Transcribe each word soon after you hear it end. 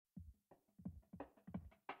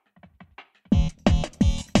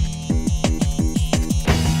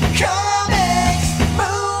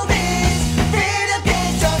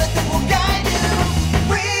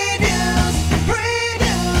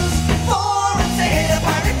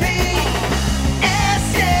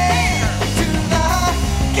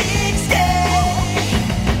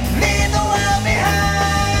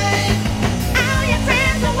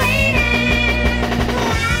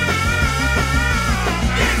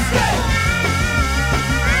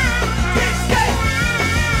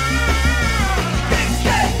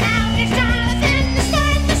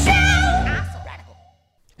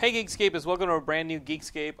Geekscapists, welcome to a brand new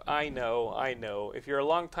Geekscape. I know. If you're a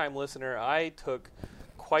long-time listener, I took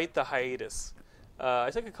quite the hiatus.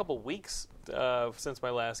 I took a couple weeks since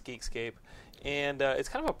my last Geekscape, and it's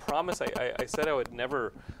kind of a promise I said I would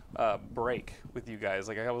never break with you guys.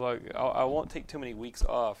 Like I won't take too many weeks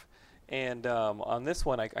off, and on this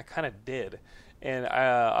one I kind of did, and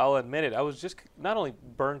I'll admit it. I was just not only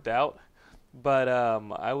burnt out, but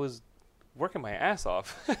I was working my ass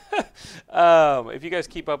off. If you guys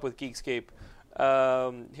keep up with Geekscape,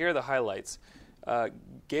 here are the highlights. What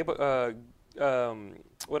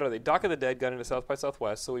are they? Dock of the Dead got into South by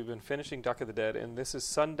Southwest, so we've been finishing Dock of the Dead, and this is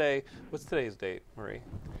Sunday. What's today's date, Marie?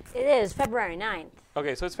 It is February 9th.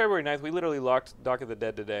 Okay, so it's February 9th. We literally locked Dock of the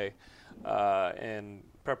Dead today in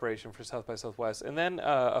preparation for South by Southwest. And then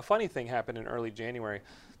a funny thing happened in early January.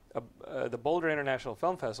 The Boulder International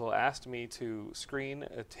Film Festival asked me to screen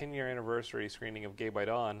a 10-year anniversary screening of Gay by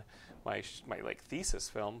Dawn, my thesis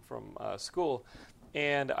film from school,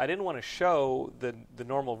 and I didn't want to show the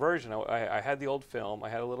normal version. I had the old film. I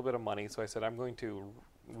had a little bit of money, so I said I'm going to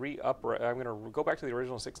go back to the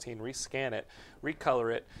original 16, rescan it,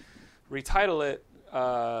 recolor it, retitle it,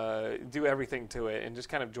 do everything to it, and just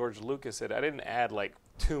kind of George Lucas it. I didn't add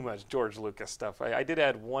too much George Lucas stuff. I did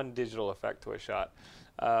add one digital effect to a shot.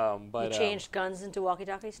 But you changed guns into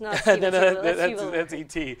walkie-talkies? No, that's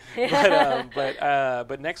E.T.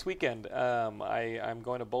 But next weekend, I'm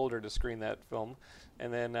going to Boulder to screen that film,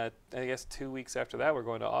 and then I guess 2 weeks after that, we're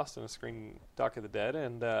going to Austin to screen Dock of the Dead,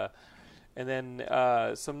 and then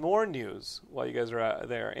some more news while you guys are out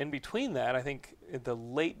there. In between that, I think in the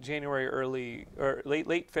late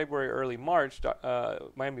February, early March,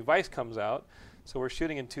 Miami Vice comes out, so we're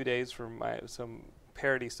shooting in 2 days for some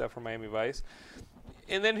parody stuff from Miami Vice.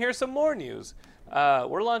 And then here's some more news.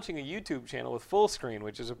 We're launching a YouTube channel with Full Screen,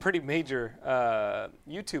 which is a pretty major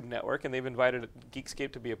YouTube network, and they've invited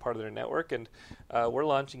Geekscape to be a part of their network. And we're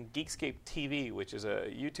launching Geekscape TV, which is a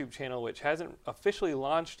YouTube channel which hasn't officially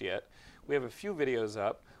launched yet. We have a few videos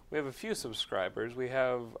up. We have a few subscribers. We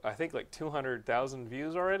have, I think, 200,000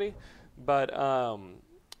 views already. But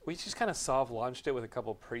we just kind of soft launched it with a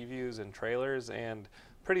couple previews and trailers, and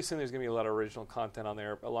pretty soon there's going to be a lot of original content on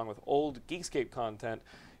there, along with old Geekscape content,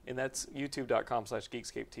 and that's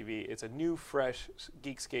youtube.com/Geekscape TV. It's a new, fresh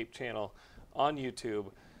Geekscape channel on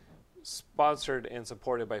YouTube, sponsored and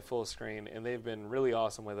supported by Full Screen, and they've been really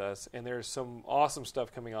awesome with us, and there's some awesome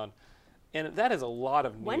stuff coming on. And that is a lot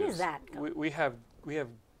of news. When is that? We have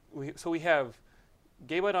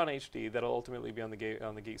Gay by Dawn HD that'll ultimately be on the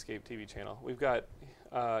Geekscape TV channel. We've got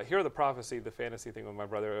Hear the Prophecy, the fantasy thing with my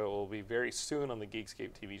brother. It will be very soon on the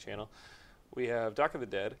Geekscape TV channel. We have Dock of the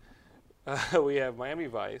Dead. We have Miami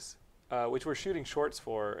Vice, which we're shooting shorts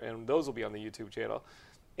for, and those will be on the YouTube channel.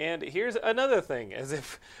 And here's another thing, as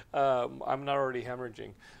if I'm not already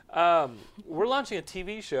hemorrhaging. We're launching a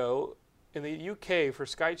TV show in the UK for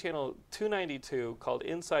Sky Channel 292 called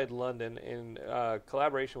Inside London, in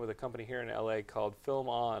collaboration with a company here in LA called Film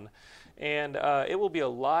On. And it will be a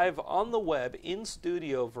live, on the web,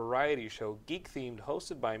 in-studio variety show, geek-themed,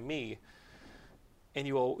 hosted by me. And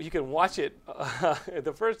you can watch it.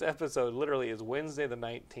 The first episode literally is Wednesday the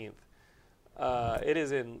 19th. It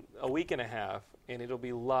is in a week and a half, and it'll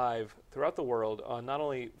be live throughout the world on not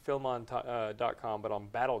only filmon.com, but on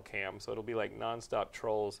Battlecam. So it'll be like nonstop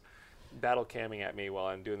trolls battle camming at me while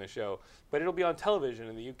I'm doing the show. But it'll be on television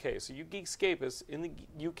in the UK. So you Geekscapists in the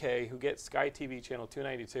UK who get Sky TV channel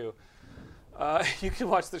 292, you can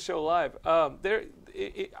watch the show live.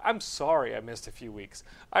 I'm sorry I missed a few weeks.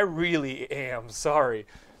 I really am sorry.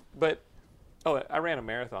 But, I ran a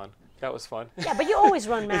marathon. That was fun. Yeah, but you always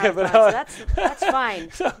run marathons, so that's fine.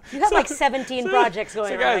 You have 17 projects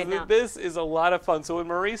going on right now. This is a lot of fun. So when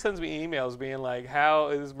Marie sends me emails being like, how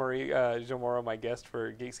is Marie Jamora my guest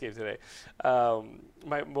for Geekscape today?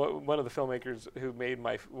 One of the filmmakers who made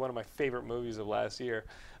one of my favorite movies of last year.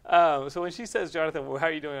 So when she says, Jonathan, how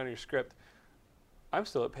are you doing on your script? I'm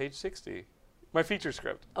still at page 60. My feature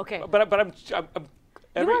script. Okay. But I'm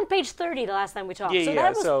you were on page 30 the last time we talked.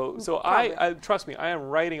 Yeah. So I trust me, I am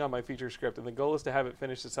writing on my feature script, and the goal is to have it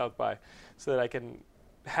finished at South by, so that I can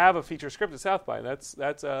have a feature script at South by. That's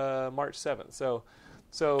March 7th. So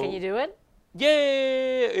can you do it?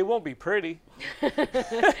 Yay! It won't be pretty.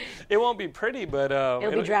 It won't be pretty, but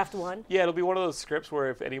it'll be draft one. Yeah, it'll be one of those scripts where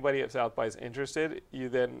if anybody at South by is interested, you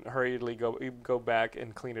then hurriedly go back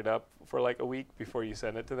and clean it up for a week before you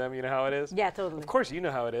send it to them. You know how it is? Yeah, totally. Of course, you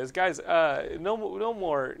know how it is, guys. No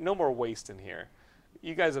more waste in here.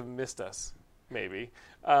 You guys have missed us, maybe,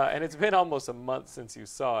 and it's been almost a month since you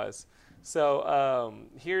saw us. So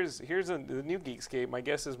here's the new Geekscape. My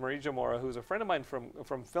guest is Marie Jamora, who's a friend of mine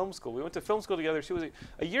from film school. We went to film school together. She was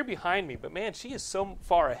a year behind me, but man, she is so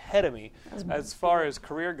far ahead of me as far as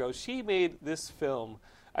career goes. She made this film.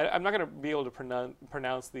 I'm not going to be able to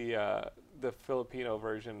pronounce the Filipino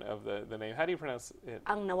version of the name. How do you pronounce it?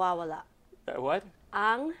 Ang Nawawala. What?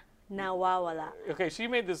 Ang Nawawala. Okay, she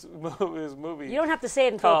made this movie. You don't have to say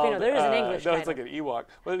it in Filipino. There is an English title. No, it's like an Ewok.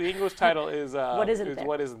 Well, the English title is What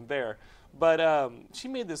Isn't There. But she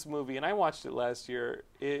made this movie, and I watched it last year.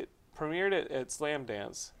 It premiered at Slam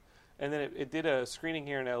Dance, and then it did a screening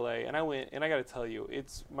here in L.A., and I went, and I got to tell you,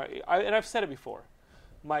 it's and I've said it before,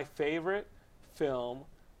 my favorite film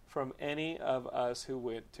from any of us who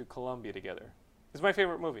went to Columbia together. It's my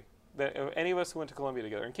favorite movie. That any of us who went to Columbia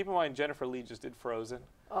together. And keep in mind, Jennifer Lee just did Frozen.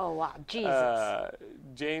 Oh, wow. Jesus.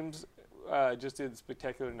 James just did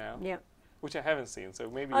Spectacular Now. Yeah. Which I haven't seen, so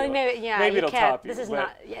maybe it'll top you. This is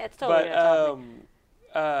not, it's totally going to top me.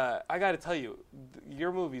 I got to tell you,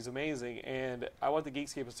 your movie's amazing, and I want the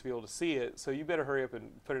Geekscapists to be able to see it, so you better hurry up and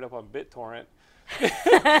put it up on BitTorrent.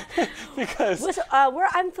 Because listen,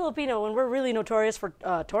 I'm Filipino, and we're really notorious for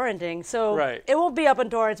torrenting, so it won't be up on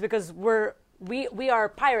torrents because we are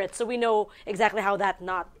pirates, so we know exactly how that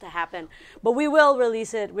not to happen. But we will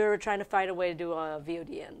release it. We were trying to find a way to do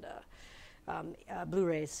VOD and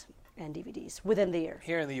Blu-rays and DVDs within the year.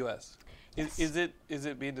 Here in the U.S. Yes. Is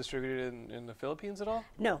it being distributed in the Philippines at all?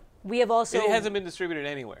 No. We have also... It hasn't been distributed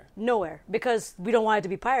anywhere? Nowhere, because we don't want it to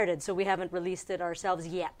be pirated, so we haven't released it ourselves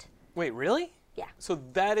yet. Wait, really? Yeah. So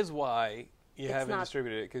that is why you haven't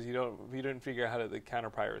distributed it, because you didn't figure out how to counter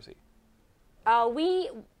piracy.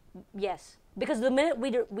 Yes, because the minute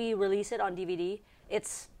we release it on DVD,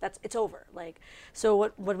 it's over. Like,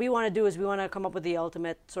 so what we want to do is we want to come up with the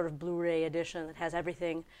ultimate sort of Blu-ray edition that has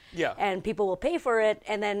everything. Yeah. And people will pay for it,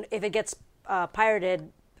 and then if it gets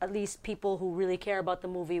pirated, at least people who really care about the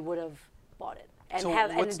movie would have bought it. And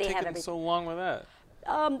what's taking so long with that?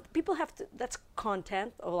 People have to. That's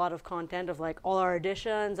content, a lot of content of like all our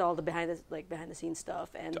editions, all the behind the scenes stuff.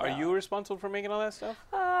 And are you responsible for making all that stuff?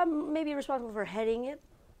 Maybe responsible for heading it.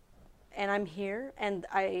 And I'm here, and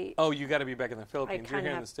I... Oh, you got to be back in the Philippines. You're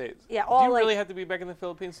here in the States. Yeah, do you really have to be back in the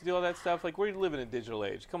Philippines to do all that stuff? Like, we're living in a digital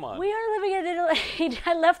age. Come on. We are living in a digital age.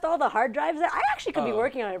 I left all the hard drives there. I actually could be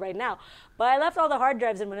working on it right now, but I left all the hard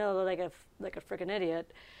drives in Manila like a freaking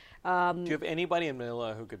idiot. Do you have anybody in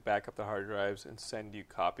Manila who could back up the hard drives and send you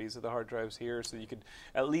copies of the hard drives here, so you could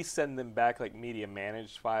at least send them back like media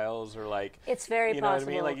managed files, or like it's very you know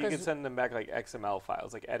possible. What I mean? Like you could send them back like XML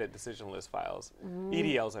files, like edit decision list files,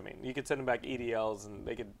 EDLs. I mean, you could send them back EDLs, and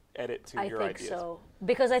they could edit to your ideas. I think so,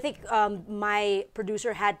 because I think my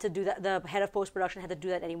producer had to do that. The head of post production had to do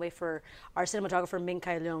that anyway for our cinematographer Ming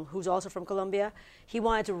Kai Leung, who's also from Colombia. He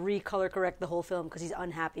wanted to recolor correct the whole film because he's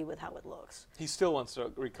unhappy with how it looks. He still wants to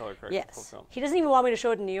recolor correct the whole film. He doesn't even want me to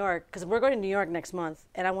show it in New York because we're going to New York next month,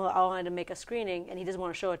 and I wanted to make a screening, and he doesn't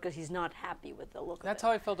want to show it because he's not happy with the look. That's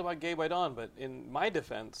how I felt about Gay by Dawn, but in my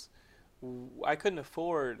defense, I couldn't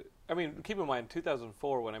afford. I mean, keep in mind,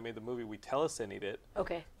 2004 when I made the movie, we telecinied it.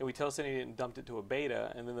 Okay. And we telecinied it and dumped it to a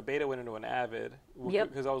beta, and then the beta went into an Avid. Yep.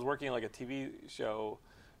 Because I was working on like a TV show.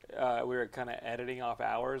 We were kind of editing off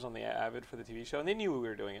hours on the Avid for the TV show, and they knew we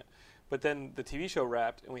were doing it. But then the TV show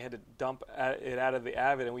wrapped, and we had to dump it out of the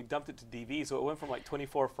Avid, and we dumped it to DV, so it went from like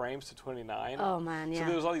 24 frames to 29. Oh, man, yeah. So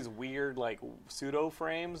there was all these weird like pseudo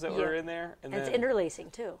frames that were in there. And it's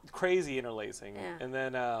interlacing, too. Crazy interlacing. Yeah. And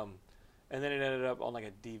then it ended up on like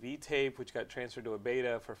a DV tape, which got transferred to a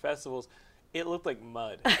beta for festivals. It looked like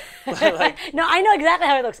mud. No, I know exactly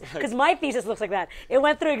how it looks, because my thesis looks like that. It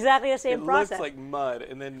went through exactly the same process. It looks like mud.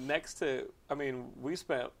 And then next to, I mean, I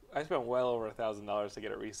spent well over $1,000 to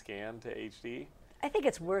get it rescanned to HD. I think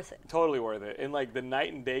it's worth it. Totally worth it. And like the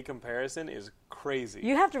night and day comparison is crazy.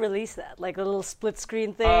 You have to release that, like a little split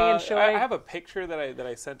screen thing and show it. I have a picture that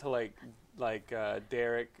I sent to like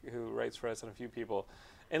Derek, who writes for us, and a few people.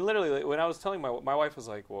 And literally, when I was telling my wife was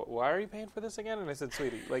like, well, why are you paying for this again? And I said,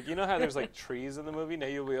 sweetie, like, you know how there's like trees in the movie? Now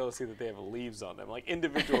you'll be able to see that they have leaves on them, like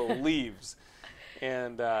individual leaves.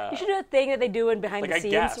 And you should do a thing that they do in behind the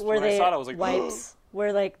scenes where they I was like, wipes,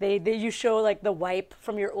 where like you show like the wipe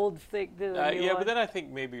from your old thing. But then I think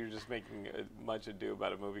maybe you're just making much ado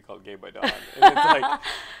about a movie called Gay by Dawn. And it's like,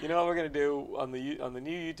 you know what we're gonna do on the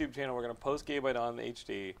new YouTube channel? We're gonna post Gay by Dawn in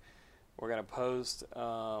HD. We're going to post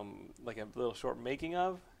like a little short making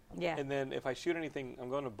of. Yeah. And then if I shoot anything, I'm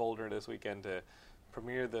going to Boulder this weekend to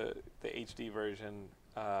premiere the HD version.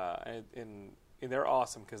 And they're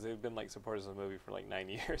awesome because they've been like supporters of the movie for like 9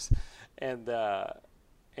 years. And I'm,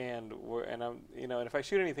 you know, and if I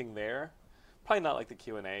shoot anything there, probably not like the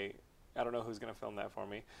Q&A I don't know who's going to film that for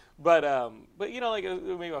me. But you know, like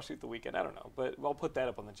maybe I'll shoot the weekend. I don't know. But I'll put that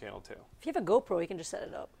up on the channel too. If you have a GoPro, you can just set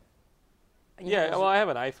it up. Yeah, well, I have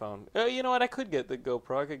an iPhone. You know what? I could get the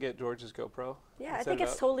GoPro. I could get George's GoPro. Yeah, I think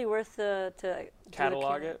it's totally worth to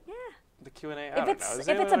catalog it. Yeah. The Q&A. If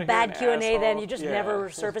it's a bad Q&A, then you just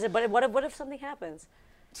never surface it. But what if something happens?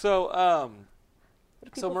 So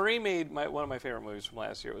Marie made one of my favorite movies from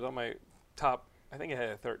last year. It was on my top. I think it had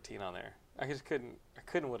a 13 on there. I just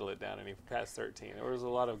couldn't whittle it down any past 13. There was a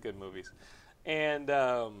lot of good movies, and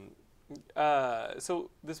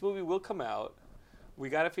so this movie will come out. We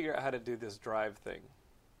got to figure out how to do this drive thing.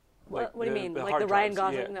 What do you mean? Like the Ryan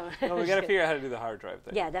Gosling? Yeah. No, we got to figure out how to do the hard drive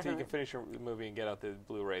thing. Yeah, definitely. So you can finish your movie and get out the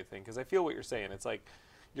Blu-ray thing. Because I feel what you're saying. It's like,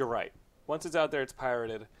 you're right. Once it's out there, it's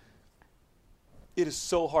pirated. It is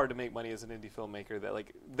so hard to make money as an indie filmmaker that,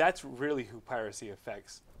 like, that's really who piracy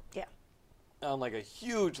affects. Yeah. On, like, a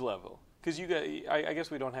huge level. Because I guess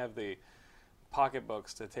we don't have the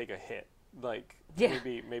pocketbooks to take a hit. Like,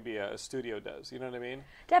 maybe a studio does. You know what I mean?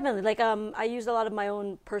 Definitely. Like, I used a lot of my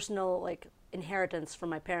own personal, like, inheritance from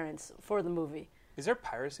my parents for the movie. Is there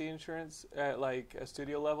piracy insurance at like a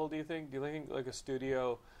studio level, do you think? Do you think like a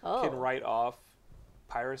studio can write off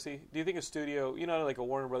piracy? Do you think a studio, you know, like a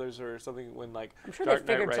Warner Brothers or something, when like I'm sure they've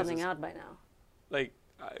figured something out by now. Like,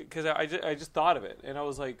 because I just thought of it, and I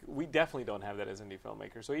was like, we definitely don't have that as indie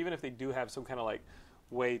filmmakers. So even if they do have some kind of like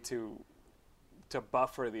way to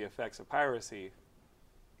buffer the effects of piracy,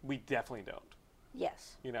 we definitely don't.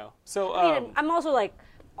 Yes. You know? So I mean, I'm also like,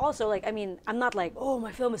 I mean, I'm not like, oh,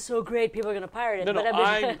 my film is so great, people are going to pirate it. No,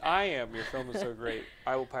 I am. Your film is so great.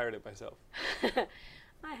 I will pirate it myself.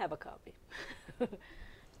 I have a copy.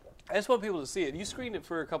 I just want people to see it. You screened it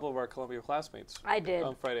for a couple of our Columbia classmates. I did.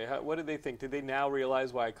 On Friday. What did they think? Did they now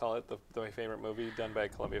realize why I call it my favorite movie done by a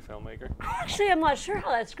Columbia filmmaker? Actually, I'm not sure how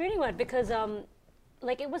that screening went because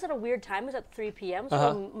like, it was at a weird time. It was at 3 p.m.,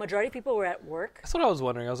 so the majority of people were at work. That's what I was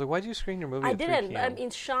wondering. I was like, why did you screen your movie at 3 p.m.? I didn't. I mean,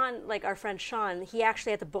 Sean, like our friend Sean, he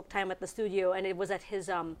actually had to book time at the studio, and it was at his,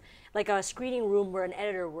 like a screening room where an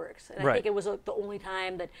editor works. And I think it was the only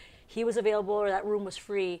time that he was available or that room was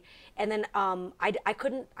free. And then I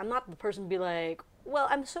couldn't, I'm not the person to be like, well,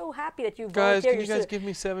 I'm so happy that you volunteered. Guys, can you guys give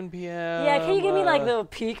me 7 p.m.? Yeah, can you give me like the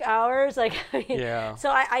peak hours? Like, I mean, yeah.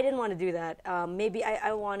 So I didn't want to do that. Maybe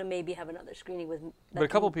I want to maybe have another screening with. But a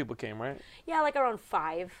couple people came, right? Yeah, like around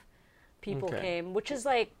 5 people came, which is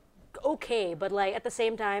like okay, but like at the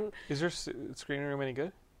same time. Is your screening room any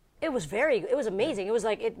good? It was amazing.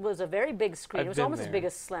 It was a very big screen. It was almost as big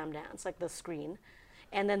as Slam Dance, like the screen.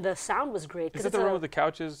 And then the sound was great. Is it the room with the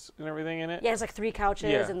couches and everything in it? Yeah, it's like 3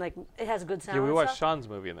 couches and like it has good sound. Yeah, we watched Sean's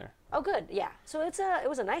movie in there. Oh, good. Yeah. So it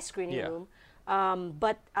was a nice screening room.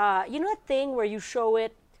 But you know that thing where you show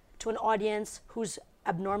it to an audience who's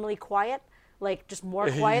abnormally quiet, like just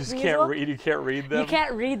more quiet than usual? You can't read them. You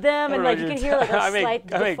can't read them, and like you can hear like a slight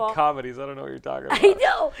default. I make comedies. I don't know what you're talking about. I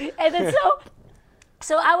know. And then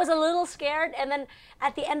so I was a little scared, and then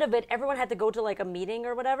at the end of it, everyone had to go to like a meeting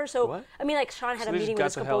or whatever. So what? I mean, like Sean had a meeting with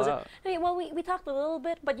his composer. I mean, well, we talked a little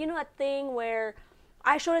bit, but you know that thing where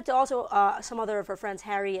I showed it to also some other of her friends,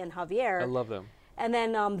 Harry and Javier. I love them. And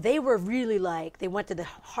then they were really like, they went to the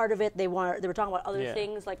heart of it. They were talking about other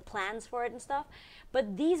things, like plans for it and stuff.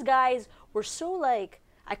 But these guys were so like,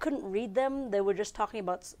 I couldn't read them. They were just talking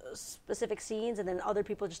about specific scenes, and then other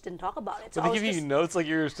people just didn't talk about it. So they give you notes like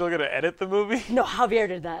you're still going to edit the movie? No, Javier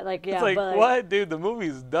did that. Like, yeah. It's like, what? Dude, the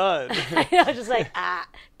movie's done. I was just like,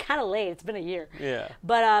 kind of late. It's been a year. Yeah.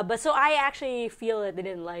 But so I actually feel that they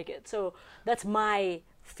didn't like it. So that's my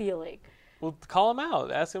feeling. Well, call them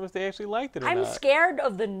out. Ask them if they actually liked it or not. I'm scared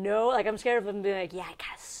of the no. Like, I'm scared of them being like, yeah, it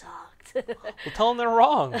kind of sucked. Well, tell them they're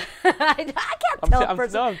wrong. I can't tell a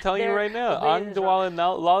person. No, I'm telling you right now. Ang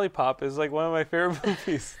Nawawala Lollipop is like one of my favorite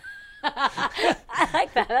movies. I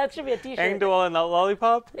like that. That should be a T-shirt. Ang Nawawala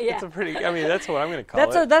Lollipop? Yeah. It's a pretty, I mean, that's what I'm going to call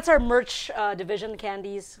it. That's our merch division,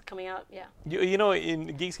 candies coming out, yeah. You know,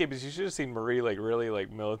 in Geekscape, you should have seen Marie, like, really,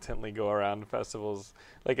 like, militantly go around festivals.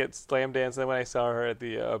 Like, at Slam Dance, and then when I saw her at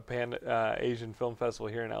the Pan Asian Film Festival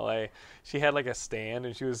here in L.A., she had, like, a stand,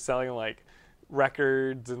 and she was selling, like,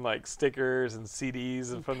 records and like stickers and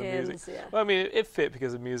CDs and from pins, the music. Yeah. Well, I mean, it fit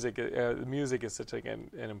because the music is such like an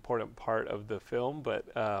important part of the film. But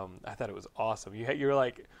I thought it was awesome. You're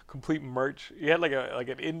like complete merch. You had like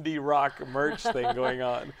an indie rock merch thing going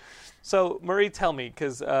on. So Marie, tell me,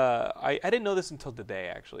 because I didn't know this until today.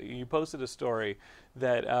 Actually, you posted a story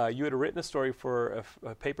that you had written a story for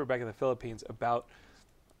a paper back in the Philippines about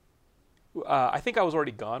I think I was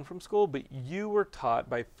already gone from school, but you were taught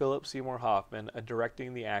by Philip Seymour Hoffman, a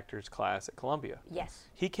directing the actors class at Columbia. Yes.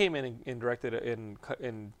 He came in and directed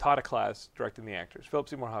and taught a class directing the actors. Philip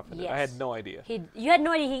Seymour Hoffman. Yes. I had no idea. You had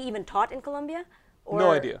no idea he even taught in Columbia?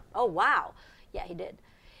 No idea. Oh, wow. Yeah, he did.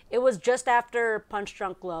 It was just after Punch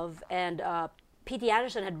Drunk Love, and P.T.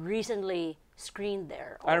 Anderson had recently screened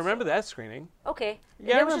there also. I remember that screening. Okay.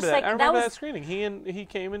 Yeah, I remember that. I remember that screening. He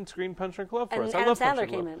came and screened Punch Drunk Love for us. I love Punch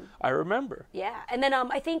Drunk Love. Came in. I remember. Yeah, and then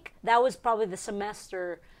I think that was probably the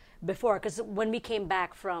semester before, because when we came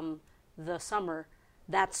back from the summer,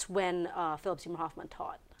 that's when Philip Seymour Hoffman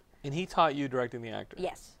taught. And he taught you directing the actors?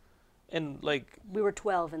 Yes. And we were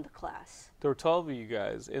 12 in the class. There were 12 of you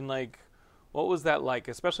guys, and what was that like?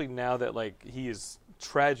 Especially now that he is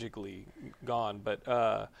tragically gone, but.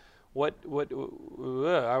 I'm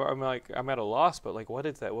at a loss, but what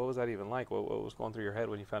is that? What was that even like? What was going through your head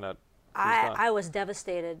when you found out? I was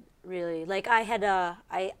devastated, really. I had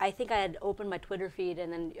I think I had opened my Twitter feed,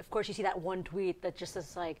 and then of course you see that one tweet that just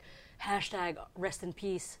says hashtag rest in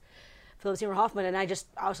peace, Philip Seymour Hoffman, and I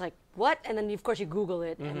was like, what? And then of course you Google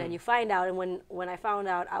it, and then you find out, and when I found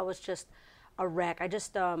out, I was just a wreck. I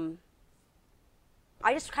just kind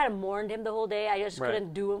of mourned him the whole day. I just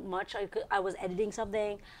couldn't do much. I was editing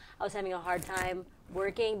something. I was having a hard time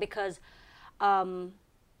working because I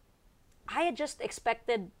had just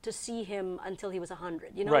expected to see him until he was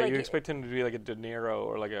 100. You know, right? You expect him to be like a De Niro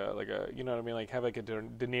or like a you know what I mean? Have a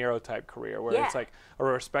De Niro type career where it's like a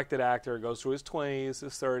respected actor goes through his 20s,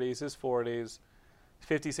 his 30s, his 40s,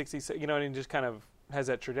 50s, 60s. You know, and he just kind of has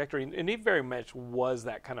that trajectory. And he very much was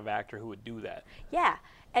that kind of actor who would do that. Yeah.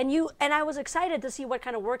 And I was excited to see what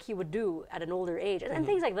kind of work he would do at an older age and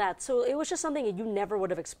things like that. So it was just something that you never would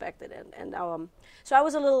have expected. So I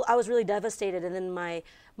was really devastated. And then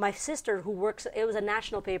my sister, who works, it was a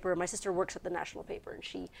national paper. My sister works at the national paper,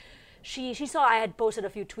 and she saw I had posted a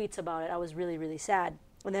few tweets about it. I was really, really sad.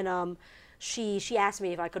 And then she asked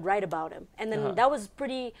me if I could write about him. And then that was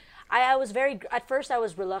pretty. I was at first I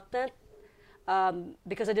was reluctant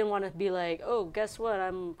because I didn't want to be like, oh, guess what?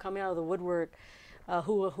 I'm coming out of the woodwork.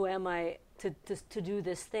 Who am I to do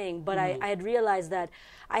this thing? But I had realized that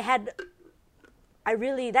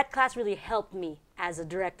that class really helped me as a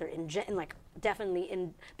director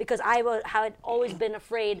because I had always been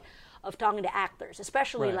afraid of talking to actors,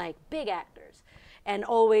 especially big actors, and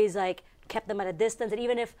always kept them at a distance. And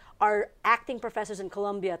even if our acting professors in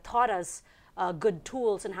Columbia taught us good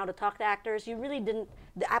tools and how to talk to actors, you really didn't.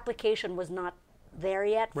 The application was not there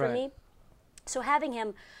yet for me. So having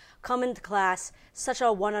him come into class, such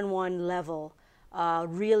a one-on-one level,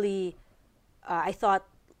 really, I thought,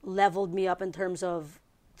 leveled me up in terms of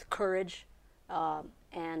courage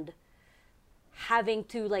and having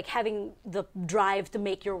the drive to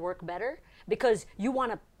make your work better, because you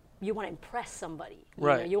want to impress somebody, you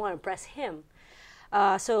know, you want to impress him.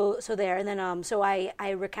 So there, and then so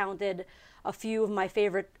I recounted a few of my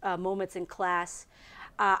favorite moments in class.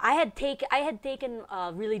 I had taken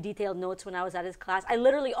really detailed notes when I was at his class. I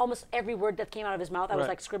literally, almost every word that came out of his mouth, I was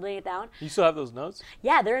scribbling it down. You still have those notes?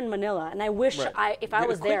 Yeah, they're in Manila, and I wish if I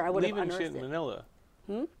was there, I would have unearthed it. Quit leaving shit in Manila.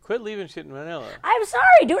 Quit leaving shit in Manila. I'm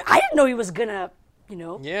sorry, dude. I didn't know he was gonna,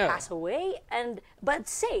 pass away, but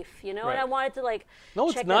it's safe, and I wanted to No,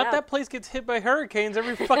 it's not. That place gets hit by hurricanes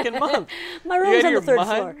every fucking month. My room's on the third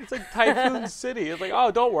floor. It's like Typhoon City. It's like, oh,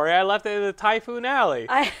 don't worry, I left it in the Typhoon Alley.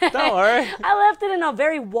 Don't worry. I left it in a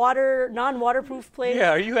very non-waterproof place.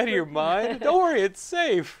 Yeah, are you out of your mind? Don't worry, it's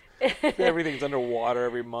safe. Everything's underwater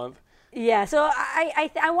every month. Yeah, so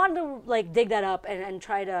I wanted to dig that up and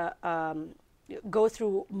try to go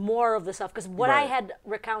through more of the stuff, because what I had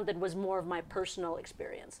recounted was more of my personal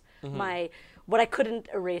experience, what I couldn't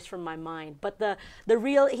erase from my mind. But the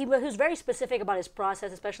real, he was very specific about his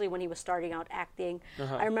process, especially when he was starting out acting.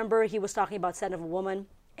 I remember he was talking about Scent of a Woman,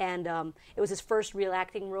 and it was his first real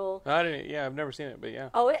acting role. I've never seen it, but yeah.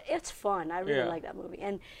 Oh, it's fun. I really like that movie.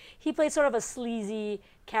 And he played sort of a sleazy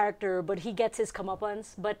character, but he gets his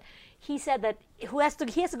comeuppance. But he said that he has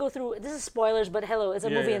to go through. This is spoilers, but hello, it's a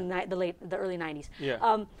movie in the early 90s.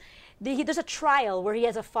 Yeah. There's a trial where he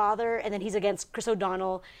has a father, and then he's against Chris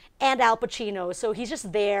O'Donnell and Al Pacino. So he's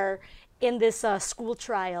just there in this school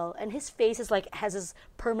trial, and his face has this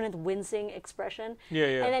permanent wincing expression.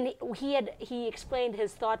 Yeah. And then he explained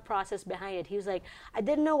his thought process behind it. He was like, I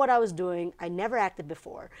didn't know what I was doing. I never acted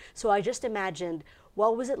before, so I just imagined,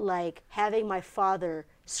 what was it like having my father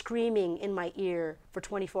screaming in my ear for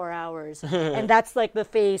 24 hours? And that's the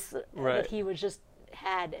face that he was just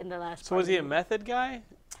had in the last. So was he a method guy?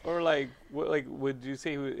 Or like would you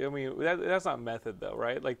say? I mean, that's not method though,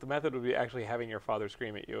 right? Like the method would be actually having your father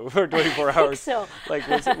scream at you for 24 hours. I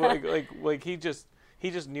think so. Like he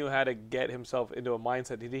just knew how to get himself into a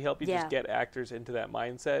mindset. Did he help you just get actors into that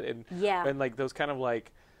mindset and like those kind of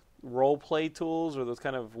like role play tools or those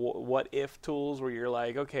kind of what if tools where you're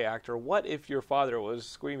like, okay, actor, what if your father was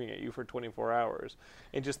screaming at you for 24 hours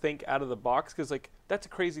and just think out of the box? Because like that's a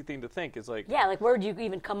crazy thing to think. Is like like where would you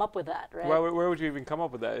even come up with that, right? Where would you even come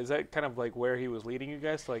up with that? Is that kind of like where he was leading you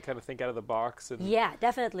guys to like kind of think out of the box? And yeah,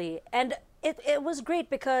 definitely. And it was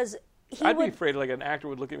great because I'd be afraid like an actor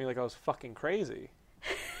would look at me like I was fucking crazy.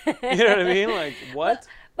 You know what I mean? Like what?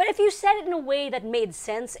 But if you said it in a way that made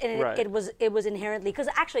sense, and it was inherently, because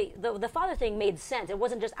actually the father thing made sense. It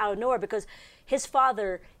wasn't just out of nowhere because his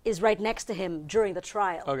father is right next to him during the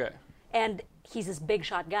trial. Okay. And he's this big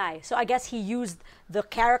shot guy. So I guess he used the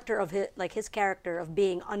character of his character of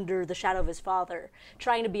being under the shadow of his father,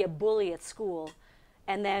 trying to be a bully at school,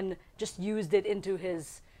 and then just used it into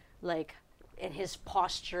his in his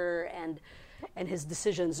posture and his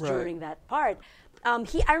decisions during that part. I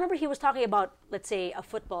remember he was talking about, let's say, a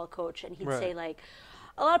football coach, and he'd say, like,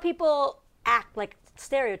 a lot of people act like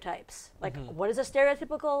stereotypes. Like, what is a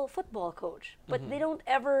stereotypical football coach? But they don't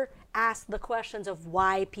ever ask the questions of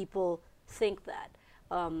why people think that.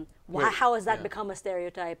 How has that become a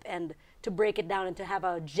stereotype? And to break it down and to have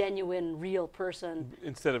a genuine, real person.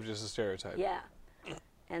 Instead of just a stereotype. Yeah.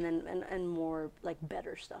 And then and more like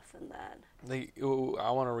better stuff than that. I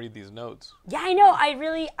want to read these notes. Yeah, I know.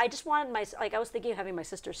 I just wanted I was thinking of having my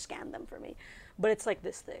sister scan them for me, but it's like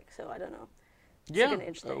this thick, so I don't know. It's like an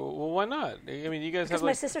inch thick. Well, why not? I mean, you guys because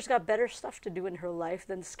my sister's got better stuff to do in her life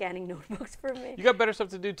than scanning notebooks for me. You got better stuff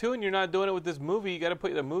to do too, and you're not doing it with this movie. You got to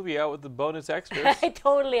put the movie out with the bonus extras. I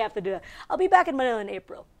totally have to do that. I'll be back in Manila in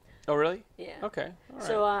April. Oh, really? Yeah. Okay. All right.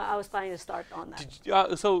 So I was planning to start on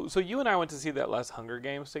that. So you and I went to see that last Hunger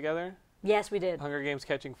Games together? Yes, we did. Hunger Games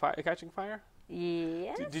Catching Fire?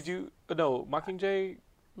 Yes. Did you? No, Mockingjay.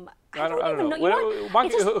 I don't even know.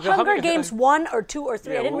 It's Hunger Games 1 or 2 or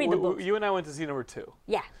 3. I didn't read the book. You and I went to see number 2.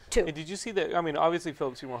 Yeah, 2. And did you see that? I mean, obviously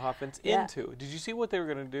Philip Seymour Hoffman's in 2. Did you see what they were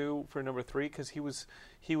going to do for number 3? Because he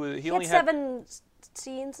only had 7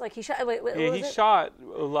 scenes. Like he shot. He shot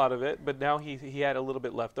a lot of it, but now he had a little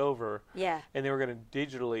bit left over. Yeah. And they were going to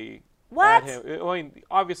digitally add him. I mean,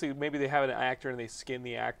 obviously maybe they have an actor and they skin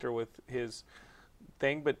the actor with his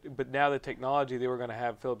thing, but now the technology, they were going to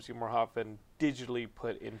have Philip Seymour Hoffman digitally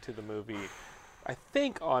put into the movie, I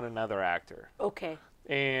think on another actor. Okay.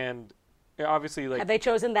 And obviously, like, have they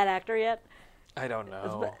chosen that actor yet? I don't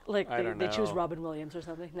know. Like they choose Robin Williams or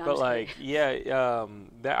something. No, but like,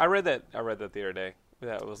 I read that the other day.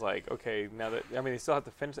 That was like, okay, now that they still have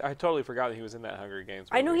to finish. I totally forgot that he was in that Hunger Games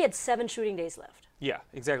movie. I knew he had 7 shooting days left. Yeah,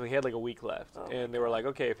 exactly. He had like a week left, and they were like,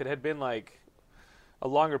 okay, if it had been like a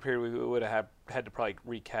longer period, we would have had to probably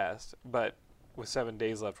recast. But with 7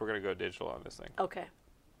 days left, we're gonna go digital on this thing. Okay.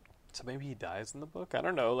 So maybe he dies in the book. I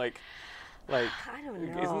don't know. Like I don't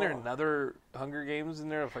know. Isn't there another Hunger Games in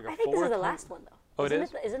there? Like I think this is the last one though. Oh, it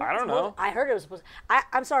is? I don't know. I heard it was supposed.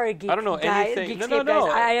 I'm sorry, Geek. I don't know anything. Geekscape No.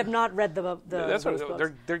 Guys. I have not read the That's those what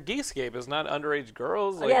books. their Geekscape is not underage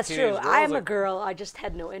girls. Like yeah, it's true. I am like, a girl. I just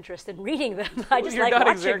had no interest in reading them. I just you're like not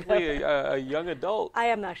watching exactly them. a young adult. I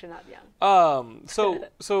am actually not young.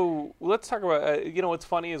 So let's talk about. What's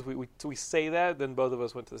funny is we say that, then both of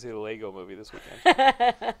us went to see the Lego movie this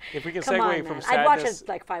weekend. If we can segue from sadness, I'd watch it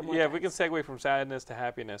like 5 more times. If we can segue from sadness to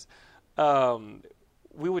happiness,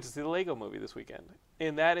 we went to see the Lego movie this weekend,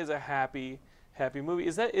 and that is a happy movie.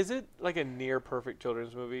 Is it like a near perfect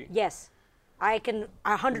children's movie? Yes, I can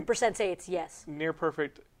 100% say it's yes. Near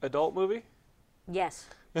perfect adult movie? Yes.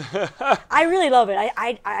 I really love it.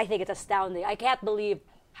 I think it's astounding. I can't believe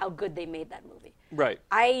how good they made that movie. Right.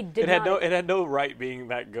 It had no right being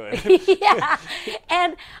that good. Yeah.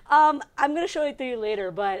 And I'm going to show it to you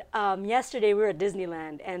later, but yesterday we were at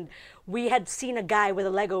Disneyland and we had seen a guy with a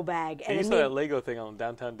Lego bag. And you saw that Lego thing on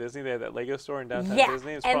Downtown Disney. They had that Lego store in Downtown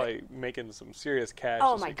Disney. It's probably making some serious cash.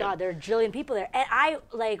 Oh my God, there are a jillion people there. And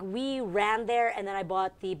we ran there and then I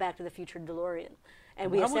bought the Back to the Future DeLorean. And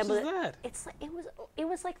we assembled it. How much is that? It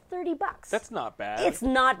was like $30. That's not bad. It's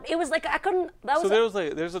not. It was like I couldn't.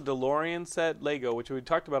 There's a DeLorean set Lego, which we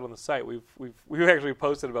talked about on the site. We've actually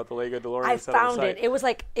posted about the Lego DeLorean set on the site. It was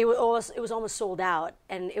like it was almost sold out,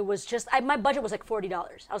 and it was just my budget was like $40. I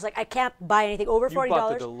was like, I can't buy anything over $40. You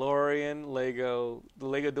bought the Lego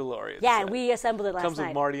DeLorean. Yeah, set. and we assembled it last night. Comes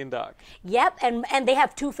with Marty and Doc. Yep, and they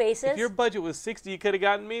have 2 faces. If your budget was $60, you could have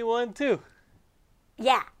gotten me one too.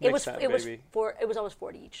 Yeah, it was almost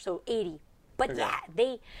 40 each, so $80. But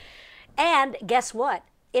and guess what?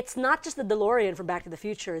 it's not just the DeLorean from Back to the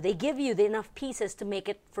Future. They give you enough pieces to make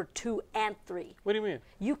it for 2 and 3. What do you mean?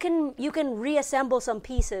 You can reassemble some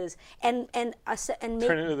pieces and make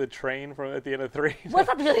turn into the train from at the end of 3. Well, it's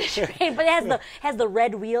not really a train, but it has the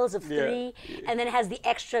red wheels of 3, and then it has the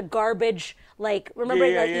extra garbage. Like remember,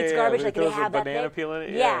 eats garbage. Like they have that banana thing. peel in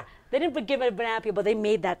it. Yeah. They didn't give it a banana peel, but they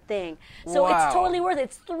made that thing. So it's totally worth it.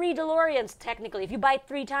 It's 3 DeLoreans technically. If you buy it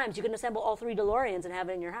 3 times, you can assemble all 3 DeLoreans and have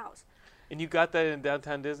it in your house. And you got that in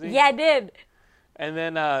Downtown Disney? Yeah, I did. And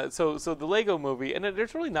then, so the Lego movie, and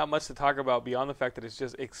there's really not much to talk about beyond the fact that it's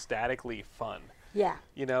just ecstatically fun. Yeah.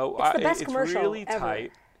 You know, it's the best commercial it's really ever.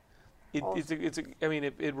 tight.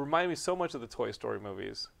 It reminded me so much of the Toy Story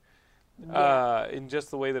movies. Yeah. In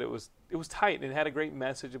just the way that it was tight and it had a great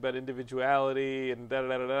message about individuality and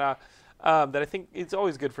da-da-da-da-da. That I think it's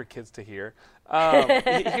always good for kids to hear.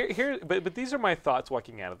 But these are my thoughts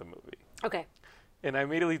walking out of the movie. Okay. And I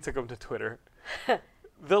immediately took them to Twitter.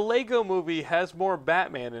 The Lego movie has more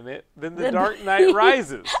Batman in it than The Dark Knight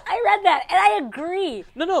Rises. I read that, and I agree.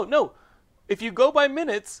 No. If you go by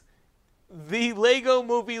minutes, the Lego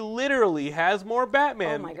movie literally has more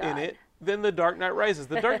Batman in it than The Dark Knight Rises.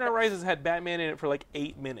 The Dark Knight Rises had Batman in it for like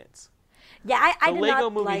 8 minutes. Yeah, I did not The Lego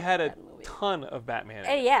movie like had a ton of Batman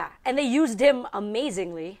in it. Yeah, and they used him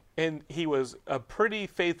amazingly. And he was a pretty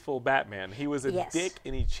faithful Batman. He was a dick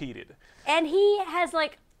and he cheated. And he has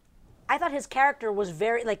I thought his character was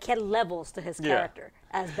very, he had levels to his character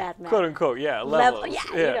as Batman. Quote unquote, levels.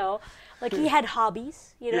 You know, he had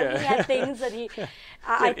hobbies, he had things that he,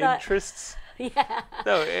 I thought. Interests. Yeah.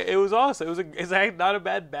 No, it was awesome. It's not a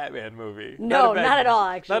bad Batman movie. No, not at all,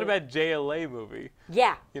 actually. Not a bad JLA movie.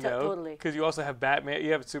 Yeah, totally. Because you also have Batman,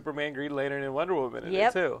 you have Superman, Green Lantern, and Wonder Woman in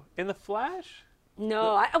it, too. In The Flash?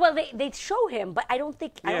 No, they show him, but I don't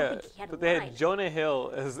think he had a line. But they had Jonah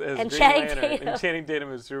Hill as Green Channing Lantern Tatum. and Channing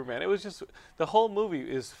Tatum as Superman. It was just, the whole movie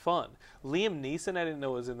is fun. Liam Neeson, I didn't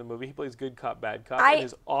know was in the movie. He plays good cop, bad cop, and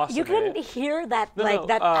is awesome. You couldn't hear that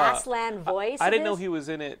that Aslan voice. I didn't know he was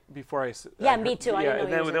in it before I. Yeah, me too. I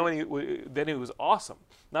didn't know then he was awesome.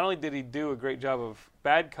 Not only did he do a great job of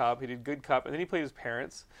bad cop, he did good cop, and then he played his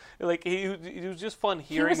parents. It was just fun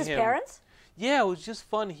hearing him. He was his parents? Yeah, it was just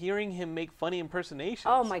fun hearing him make funny impersonations.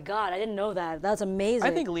 Oh my God, I didn't know that. That's amazing.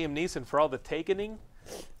 I think Liam Neeson, for all the takening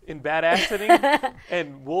and bad acting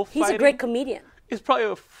and wolf fighting. He's a great comedian. He's probably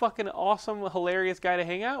a fucking awesome, hilarious guy to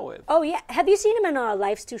hang out with. Oh yeah, have you seen him in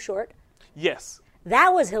Life's Too Short? Yes. That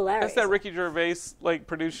was hilarious. That's that Ricky Gervais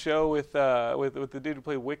produced show with the dude who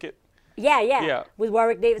played Wicket. Yeah. With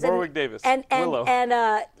Warwick Davis. And Willow. And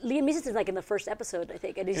Liam Neeson is in the first episode, I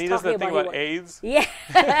think, and he's he talking does that thing about AIDS. Yeah.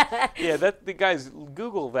 Yeah, the guys,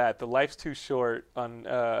 Google that. The Life's Too Short on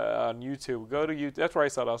YouTube. Go to YouTube. That's where I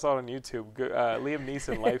saw it. I saw it on YouTube. Liam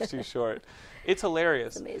Neeson, Life's Too Short. It's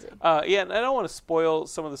hilarious. It's amazing. And I don't want to spoil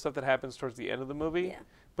some of the stuff that happens towards the end of the movie,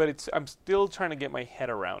 but I'm still trying to get my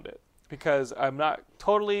head around it because I'm not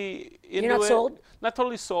totally into You're not sold? Not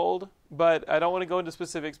totally sold, but I don't want to go into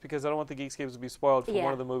specifics because I don't want the Geekscapes to be spoiled for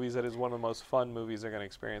one of the movies that is one of the most fun movies they're going to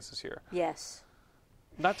experience this year. Yes.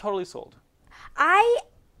 Not totally sold. I'm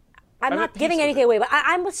not giving anything away, but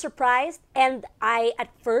I was surprised, and at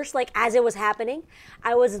first, as it was happening,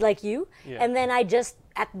 I was like you, and then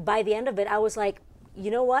by the end of it, I was like,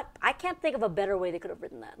 you know what? I can't think of a better way they could have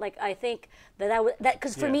written that. I think that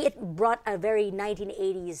because for me, it brought a very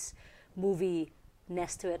 1980s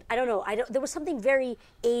movie-ness to it. I don't know. There was something very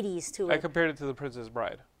 80s to it. I compared it to The Princess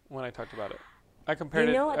Bride when I talked about it. That's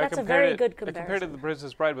a very good comparison. I compared it to The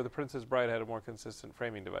Princess Bride, but The Princess Bride had a more consistent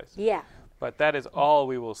framing device. Yeah. But that is all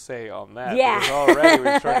we will say on that. Yeah. Because already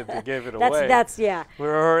we've started to give it away.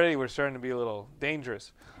 We're starting to be a little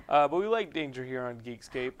dangerous. But we like danger here on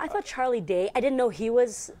Geekscape. I thought Charlie Day, I didn't know he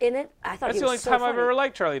was in it. I thought he was so funny. That's the only time I've ever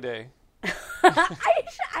liked Charlie Day.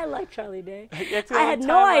 I like Charlie Day. I had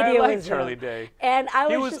no idea it was Charlie Day. And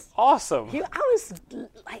he was awesome.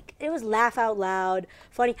 It was laugh out loud,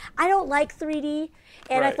 funny. I don't like 3D,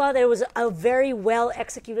 and I thought that it was a very well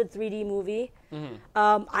executed 3D movie. Mm-hmm.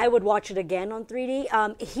 I would watch it again on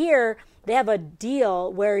 3D. Here, they have a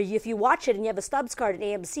deal where if you watch it and you have a Stubbs card at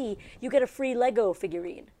AMC, you get a free Lego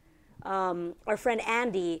figurine. Our friend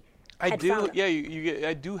Andy I do. Yeah,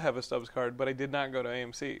 I do have a Stubbs card, but I did not go to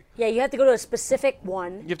AMC. Yeah, you have to go to a specific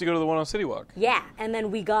one. You have to go to the one on City Walk. Yeah, and then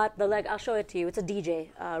we got the I'll show it to you. It's a DJ,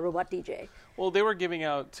 robot DJ. Well, they were giving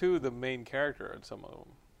out the main character in some of them.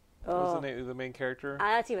 What was the name of the main character?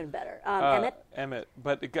 That's even better. Emmett. Emmett,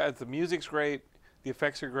 but the music's great. The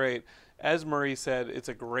effects are great. As Marie said, it's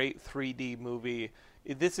a great 3D movie.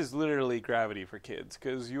 This is literally Gravity for kids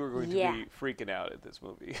because you are going to be freaking out at this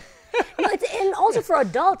movie. And also for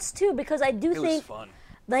adults too, because I do think was fun.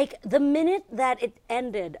 Like, the minute that it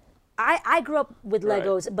ended, I grew up with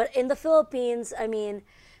Legos, but in the Philippines, I mean...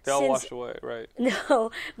 They all washed away, right? No,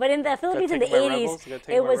 but in the Philippines in the 80s,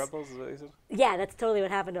 it was... Rebels, is that what you said? Yeah, that's totally what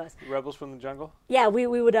happened to us. Rebels from the jungle? Yeah, we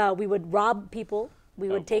would rob people. We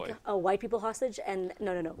would take white people hostage, and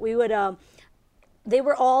no. We would... they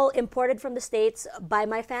were all imported from the States by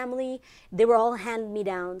my family. They were all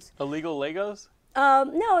hand-me-downs. Illegal Legos?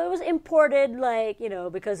 No, it was imported, like,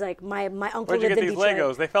 because, like, my uncle lived in Detroit. Where'd you get these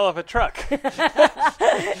Legos? They fell off a truck.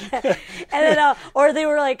 And then, or they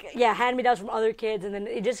were, like, hand-me-downs from other kids, and then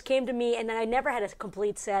it just came to me, and then I never had a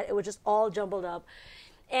complete set. It was just all jumbled up.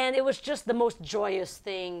 And it was just the most joyous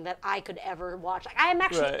thing that I could ever watch. Like, I am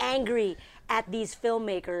actually angry at these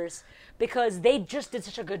filmmakers because they just did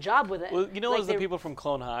such a good job with it. Well, it was the people from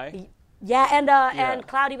Clone High. Yeah, and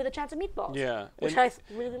Cloudy with a Chance of Meatballs. Yeah, which I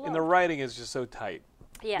really love. And the writing is just so tight.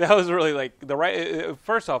 Yeah, that was really like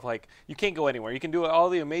first off, like, you can't go anywhere. You can do all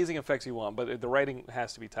the amazing effects you want, but the writing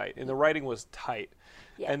has to be tight. And the writing was tight,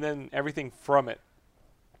 and then everything from it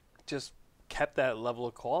just kept that level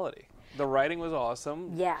of quality. The writing was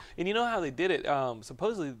awesome. Yeah, and you know how they did it?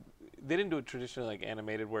 Supposedly, they didn't do it traditionally like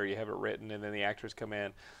animated, where you have it written and then the actors come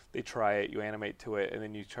in, they try it, you animate to it, and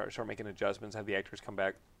then you start making adjustments, have the actors come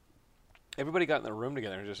back. Everybody got in the room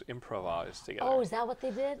together and just improvised together. Oh, is that what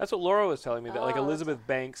they did? That's what Laura was telling me. That like Elizabeth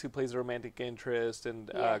Banks, who plays the romantic interest, and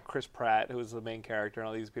Chris Pratt, who was the main character, and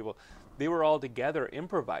all these people, they were all together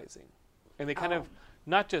improvising. And they kind of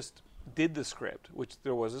not just did the script, which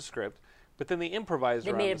there was a script, but then they improvised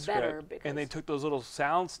around the script. They made it better. And they took those little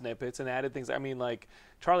sound snippets and added things. I mean, like,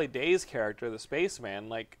 Charlie Day's character, the spaceman,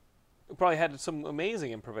 like, probably had some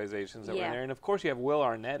amazing improvisations that were in there. And, of course, you have Will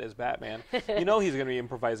Arnett as Batman. He's going to be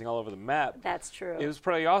improvising all over the map. That's true. It was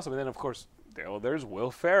pretty awesome. And then, of course, there's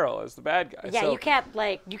Will Ferrell as the bad guy. Yeah, so, you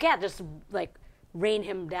can't just, like, rein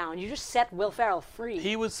him down. You just set Will Ferrell free.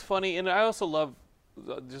 He was funny. And I also love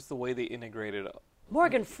just the way they integrated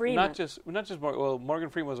Morgan Freeman. Not just Morgan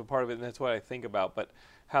Freeman was a part of it, and that's what I think about, but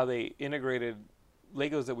how they integrated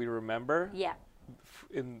Legos that we remember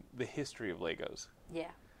in the history of Legos. Yeah.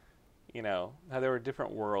 How there were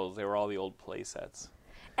different worlds. They were all the old play sets.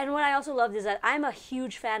 And what I also loved is that I'm a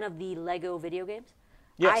huge fan of the Lego video games.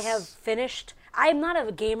 Yes. I have finished, I'm not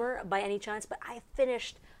a gamer by any chance, but I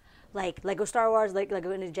finished like Lego Star Wars, like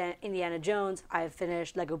Lego Indiana Jones. I've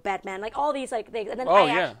finished Lego Batman, like all these like things. And then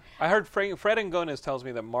I heard Fred Angonis tells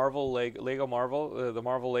me that Lego Marvel, the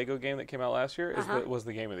Marvel Lego game that came out last year, was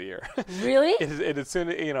the game of the year. Really? As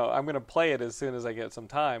soon I'm going to play it as soon as I get some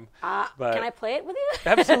time. But can I play it with you?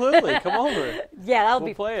 Absolutely, come over. Yeah, that'll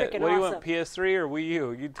be play it. Freaking What do you awesome. want, PS3 or Wii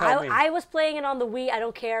U? You tell me. I was playing it on the Wii. I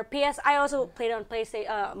don't care. I also played it on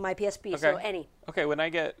PlayStation, my PSP. Okay. So any.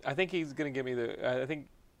 Okay, I think he's going to give me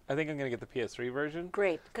I think I'm going to get the PS3 version.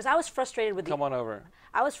 Great, because I was frustrated with Come on over.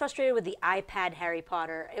 I was frustrated with the iPad Harry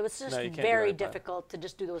Potter. It was just very difficult to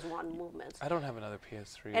just do those one movements. I don't have another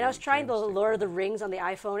PS3. And I was trying the Lord of the Rings on the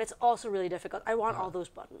iPhone. It's also really difficult. I want all those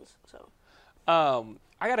buttons. So.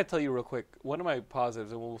 I got to tell you real quick, one of my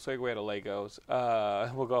positives, and we'll segue to Legos.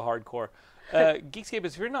 We'll go hardcore. Geekscape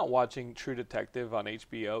is, if you're not watching True Detective on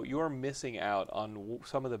HBO, you are missing out on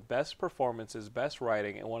some of the best performances, best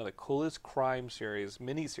writing, and one of the coolest crime series,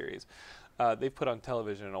 miniseries they've put on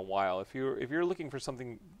television in a while. If you're looking for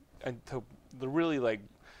something to really like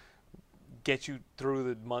get you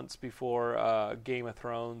through the months before Game of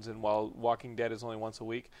Thrones, and while Walking Dead is only once a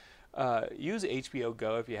week, use HBO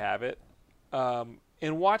Go if you have it.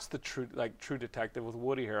 And watch the True Detective with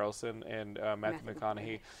Woody Harrelson and Matthew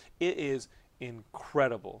McConaughey. It is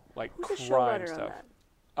incredible, like Who's crime stuff.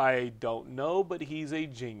 I don't know, but he's a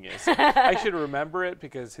genius. I should remember it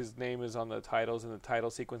because his name is on the titles, and the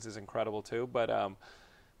title sequence is incredible too. But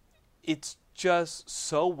it's just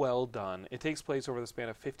so well done. It takes place over the span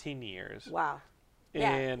of 15 years. Wow.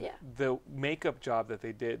 And the makeup job that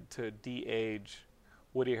they did to de-age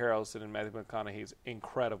Woody Harrelson and Matthew McConaughey is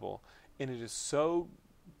incredible. And it is so...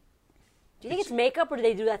 Do you think it's makeup, or do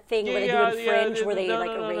they do that thing where they do in Fringe where they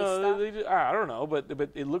erase stuff? I don't know, but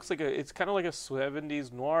it looks like it's kind of like a 70s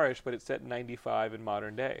noirish, but it's set in 95 in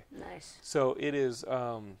modern day. Nice. So it is,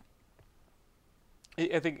 I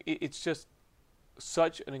think it's just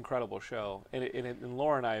such an incredible show. And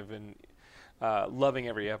Laura and I have been loving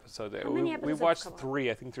every episode. How many episodes we've watched 3.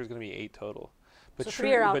 I think there's going to be 8 total. But so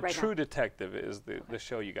 3 are out right True now. Detective is the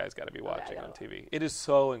show you guys got to be watching on TV. It is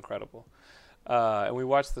so incredible. And we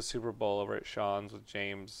watched the Super Bowl over at Sean's with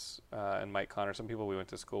James and Mike Connor, some people we went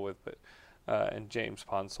to school with. But and James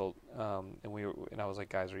Ponsoldt, and I was like,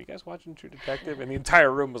 guys, are you guys watching True Detective? And the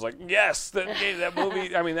entire room was like, yes, that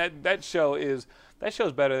movie. I mean, that show is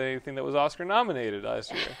better than anything that was Oscar nominated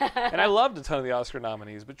last year. And I loved a ton of the Oscar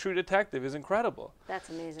nominees, but True Detective is incredible. That's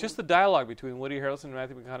amazing. Just the dialogue between Woody Harrelson and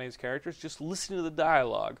Matthew McConaughey's characters, just listening to the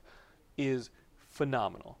dialogue is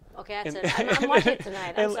phenomenal. Okay, that's it. I'm watching it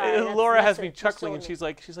tonight. I'm sorry. And Laura has me chuckling, and she's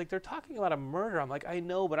like, they're talking about a murder. I'm like, I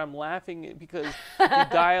know, but I'm laughing because the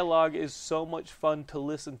dialogue is so much fun to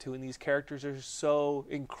listen to, and these characters are so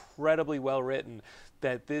incredibly well written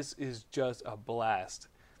that this is just a blast.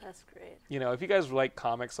 That's great. You know, if you guys like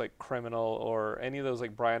comics like Criminal or any of those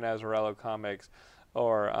like Brian Azzarello comics,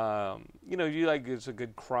 or you like it's a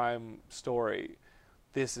good crime story,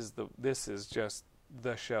 this is just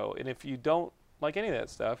the show. And if you don't like any of that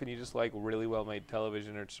stuff and you just like really well made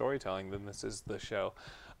television or storytelling, then this is the show.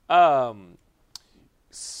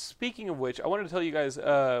 Speaking of which, I wanted to tell you guys,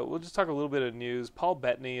 we'll just talk a little bit of news. Paul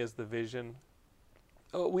Bettany is the Vision.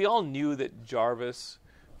 We all knew that Jarvis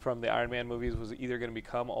from the Iron Man movies was either going to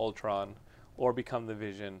become Ultron or become the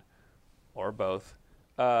Vision, or both.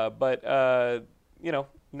 But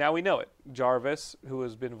now we know it. Jarvis, who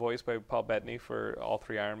has been voiced by Paul Bettany for all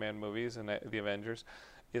 3 Iron Man movies and the Avengers,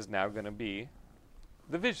 is now going to be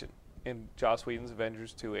the Vision in Joss Whedon's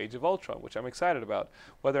Avengers 2 Age of Ultron, which I'm excited about.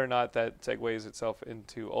 Whether or not that segues itself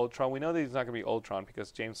into Ultron, we know that he's not going to be Ultron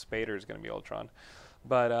because James Spader is going to be Ultron.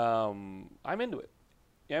 But I'm into it.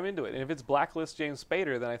 Yeah, I'm into it. And if it's Blacklist James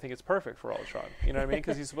Spader, then I think it's perfect for Ultron. You know what I mean?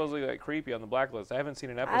 Because he's supposedly like creepy on the Blacklist. I haven't seen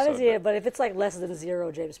an episode. I haven't seen it, but if it's like less than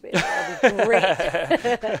 0 James Spader, that'd be great.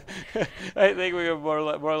 I think we have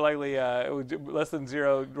more likely less than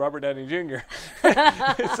 0 Robert Downey Jr.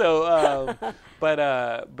 So,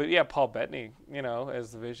 but yeah, Paul Bettany,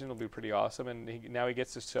 as the Vision will be pretty awesome, and now he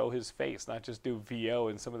gets to show his face, not just do VO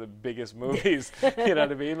in some of the biggest movies. You know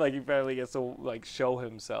what I mean? Like he finally gets to like show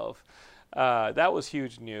himself. That was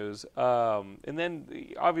huge news. And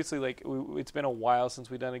then, obviously, like it's been a while since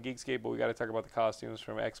we've done a Geekscape, but we got to talk about the costumes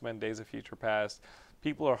from X-Men Days of Future Past.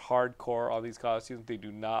 People are hardcore on these costumes. They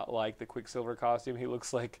do not like the Quicksilver costume. He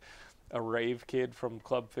looks like a rave kid from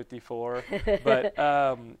Club 54.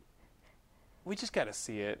 But we just got to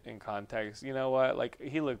see it in context. You know what? Like,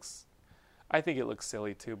 I think it looks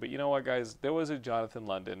silly, too. But you know what, guys? There was a Jonathan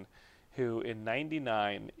London who, in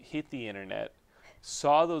 '99, hit the internet,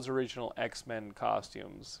 saw those original X-Men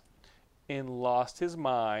costumes, and lost his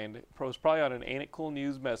mind. Was probably on an Ain't It Cool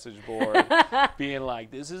News message board, being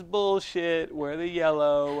like, "This is bullshit. Where the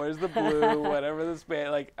yellow? Where's the blue? Whatever this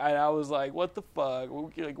band." Like, and I was like, "What the fuck?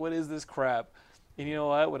 Like, what is this crap?" And you know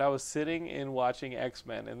what? When I was sitting and watching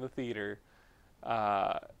X-Men in the theater,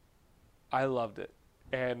 I loved it.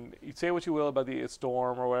 And you say what you will about the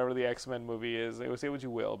Storm or whatever the X-Men movie is. Say what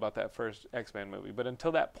you will about that first X-Men movie, but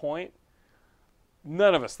until that point,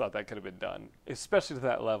 none of us thought that could have been done, especially to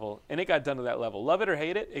that level. And it got done to that level. Love it or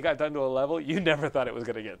hate it, it got done to a level you never thought it was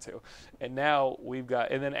going to get to. And now we've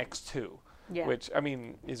got, and then X2, which, I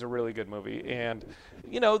mean, is a really good movie. And,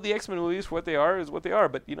 the X-Men movies, what they are is what they are.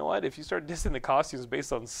 But you know what? If you start dissing the costumes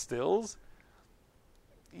based on stills,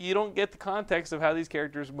 you don't get the context of how these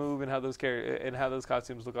characters move and how those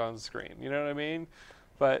costumes look on the screen. You know what I mean?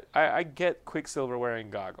 But I get Quicksilver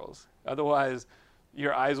wearing goggles. Otherwise,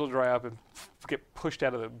 your eyes will dry up and get pushed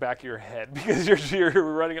out of the back of your head because you're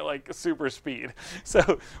running at like super speed.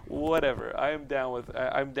 So whatever, I'm down with it.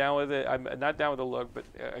 I'm not down with the look, but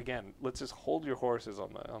again, let's just hold your horses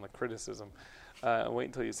on the criticism and wait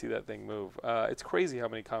until you see that thing move. It's crazy how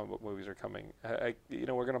many comic book movies are coming.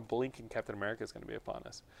 We're gonna blink and Captain America is gonna be upon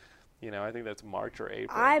us. I think that's March or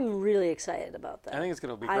April. I'm really excited about that. I think it's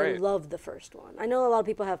going to be great. I love the first one. I know a lot of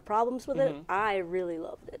people have problems with it. I really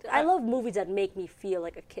loved it. I love movies that make me feel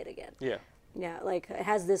like a kid again. Yeah. Yeah, like it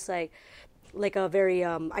has this like a very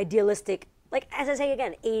idealistic, like as I say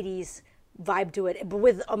again, 80s vibe to it, but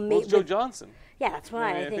with amazing. Joe Johnson. Yeah, that's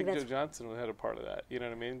why I think Joe Johnson had a part of that. You know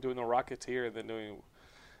what I mean? Doing the Rocketeer and then doing,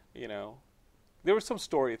 There were some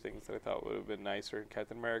story things that I thought would have been nicer in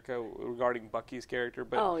Captain America regarding Bucky's character.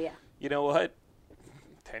 But you know what?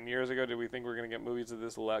 10 years ago, did we think we were going to get movies of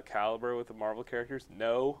this caliber with the Marvel characters?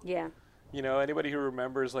 No. Yeah. Anybody who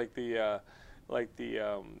remembers like the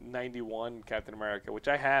 91 Captain America, which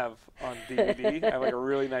I have on DVD. I have like a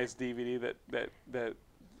really nice DVD that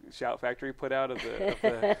Shout Factory put out of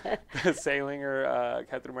the sailing or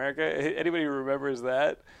Captain America. Anybody who remembers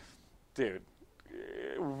that? Dude.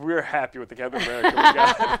 We're happy with the Captain America we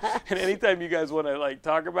got. And anytime you guys want to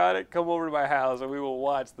talk about it, come over to my house and we will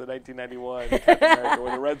watch the 1991 Captain America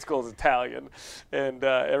where the Red Skull's Italian and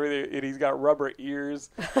everything. And he's got rubber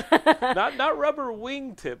ears, not rubber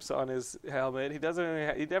wing tips on his helmet. He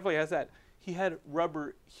definitely has that. he had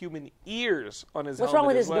rubber human ears on his helmet. What's wrong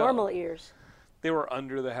with his normal ears? They were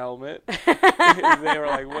under the helmet. They were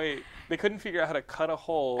like, wait. They couldn't figure out how to cut a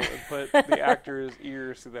hole and put the actor's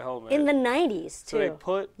ears through the helmet. In the 90s, too. So they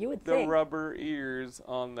put the rubber ears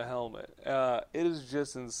on the helmet. It is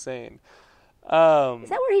just insane. Is that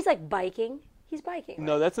where he's like biking? He's biking, right?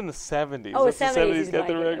 No, that's in the 70s. Oh, that's the 70s. He's got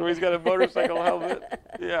where he's got a motorcycle helmet.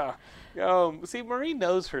 Yeah. See, Marie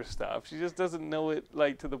knows her stuff. She just doesn't know it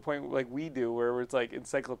like to the point like we do, where it's like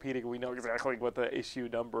encyclopedic. We know exactly what the issue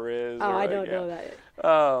number is. Oh, I don't know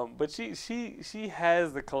that. But she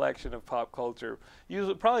has the collection of pop culture,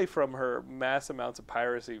 usually probably from her mass amounts of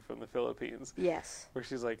piracy from the Philippines. Yes. Where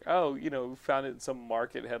she's like, found it in some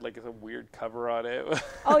market, had like some weird cover on it.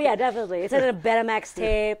 Oh yeah, definitely. It's in a Betamax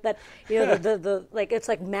tape that the like it's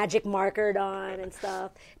like magic markered on and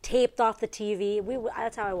stuff, taped off the TV.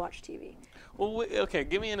 That's how I watch TV. Well, okay,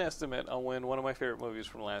 give me an estimate on when one of my favorite movies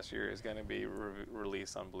from last year is going to be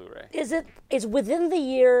released on Blu-ray. Is within the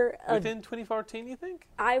year? Within 2014, you think?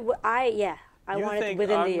 I want it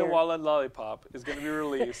within the year. Ang Nawawala Lollipop is going to be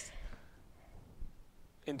released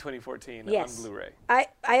in 2014 on Blu-ray. I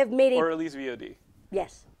have made or at least VOD.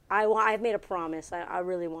 Yes, I've made a promise. I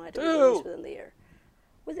really want it to be released within the year.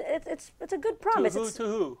 It's a good promise. To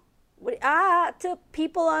who? To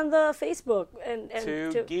people on the Facebook and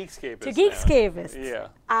to Geekscape. To Geekscape. Yeah.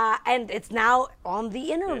 And it's now on the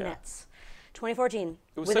internets. Yeah. 2014.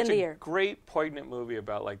 It was within such the a year. great, poignant movie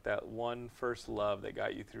about like that one first love that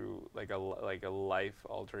got you through like a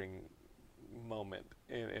life-altering moment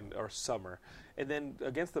or summer, and then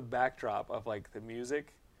against the backdrop of like the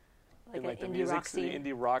music. Like and, the music, the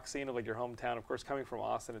indie rock scene of like your hometown. Of course, coming from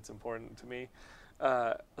Austin, it's important to me.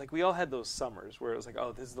 Like we all had those summers where it was like,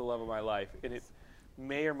 oh, this is the love of my life, and it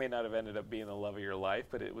may or may not have ended up being the love of your life,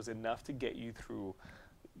 but it was enough to get you through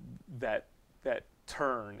that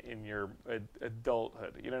turn in your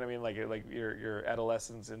adulthood. You know what I mean? Like your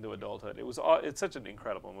adolescence into adulthood. It's such an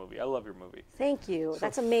incredible movie. I love your movie. Thank you.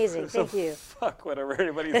 That's amazing. Thank you. Fuck whatever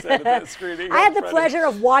anybody said at that screening. I had the pleasure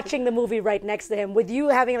of watching the movie right next to him with you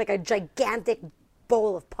having like a gigantic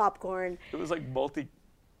bowl of popcorn. It was like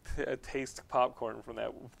taste popcorn from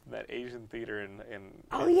that Asian theater in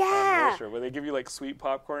Wilshire, where they give you like sweet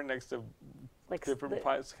popcorn next to like different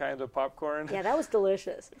kinds of popcorn. Yeah, that was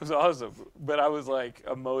delicious. It was awesome, but I was like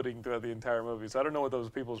emoting throughout the entire movie. So I don't know what those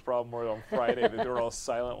people's problem were on Friday that they were all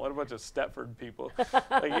silent. What a bunch of Stepford people!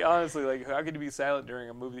 Like honestly, like how could you be silent during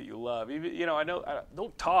a movie that you love? Even I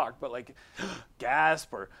don't talk, but like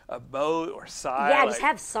gasp or emote or sigh. Yeah, just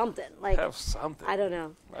have something. Like have something. I don't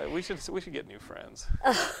know. We should get new friends.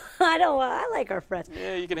 I don't. I like our friends.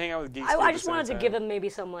 Yeah, you can hang out with Geekscape. I just wanted to give them maybe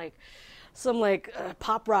some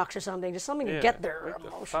pop rocks or something, just something to get their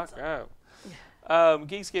emotions. Fuck out.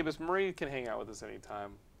 Geekscape, Marie can hang out with us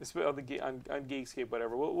anytime. On Geekscape,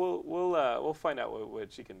 whatever. We'll find out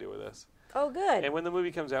what she can do with us. Oh, good. And when the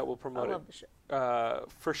movie comes out, we'll promote it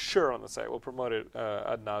for sure on the site. We'll promote it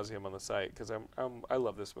ad nauseum on the site because I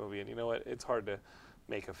love this movie, and you know what? It's hard to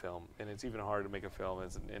make a film, and it's even harder to make a film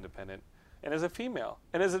as an independent. And as a female,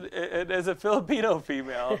 and as a Filipino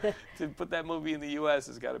female, to put that movie in the U.S.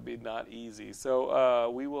 has got to be not easy. So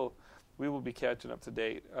we will be catching up to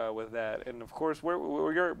date with that. And of course, we're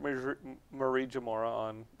Marie Jamora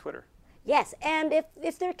on Twitter. Yes, and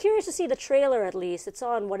if they're curious to see the trailer, at least it's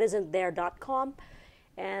on whatisn'tthere.com,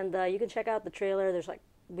 and you can check out the trailer.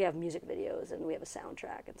 We have music videos and we have a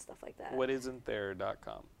soundtrack and stuff like that.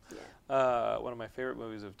 Whatisn'tthere.com. Yeah. One of my favorite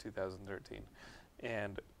movies of 2013,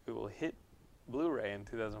 and it will hit Blu-ray in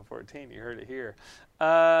 2014. You heard it here.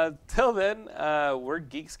 Till then, we're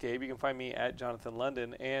Geekscape. You can find me at Jonathan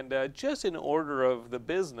London. And just in order of the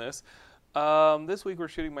business, this week we're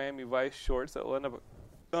shooting Miami Vice shorts that will end up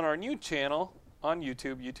on our new channel on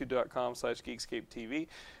YouTube, youtube.com/Geekscape TV.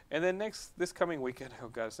 And then this coming weekend, oh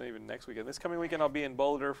God, it's not even next weekend. This coming weekend I'll be in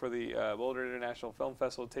Boulder for the Boulder International Film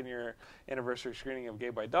Festival 10-year anniversary screening of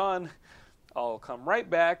Gay by Dawn. I'll come right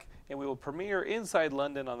back, and we will premiere inside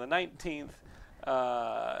London on the 19th.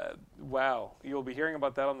 Wow. You'll be hearing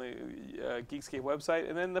about that on the Geekscape website.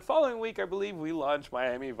 And then the following week, I believe, we launch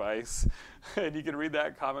Miami Vice. And you can read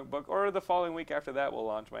that comic book. Or the following week after that, we'll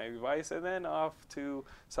launch Miami Vice. And then off to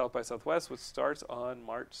South by Southwest, which starts on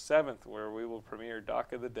March 7th, where we will premiere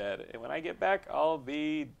Dock of the Dead. And when I get back, I'll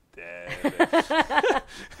be dead.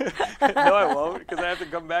 No, I won't, because I have to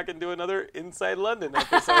come back and do another Inside London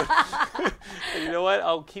episode. And you know what?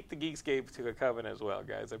 I'll keep the Geekscape to a covenant as well,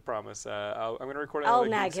 guys. I promise. I'm going to record another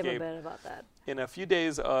Geekscape. I'll nag him a bit about that. In a few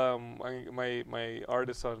days, my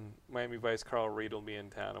artist on Miami Vice, Carl Reed, will be in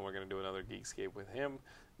town, and we're going to do another Geekscape with him.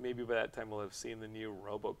 maybe by that time we'll have seen the new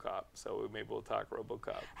RoboCop, so maybe we'll talk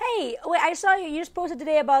RoboCop. Hey, wait, I saw you just posted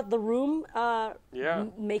today about The Room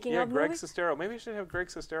making of Greg movie? Sestero. Maybe we should have Greg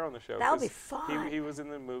Sestero on the show. That would be fun. He was in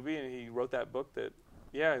the movie, and he wrote that book that,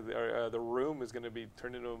 The Room is going to be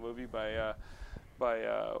turned into a movie by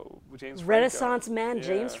James Franco. Renaissance man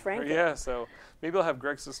James Franco. Yeah, so maybe I'll have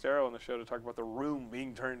Greg Sestero on the show to talk about The Room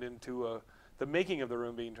being turned into the making of The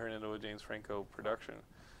Room being turned into a James Franco production.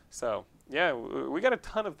 So, yeah, we got a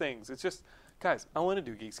ton of things. It's just, guys, I want to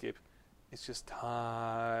do Geekscape. It's just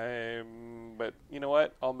time. But you know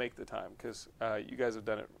what? I'll make the time because you guys have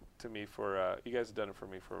done it for me for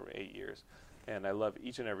 8 years, and I love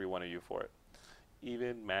each and every one of you for it.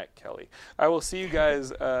 Even Matt Kelly. I will see you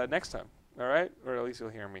guys next time. All right, or at least you'll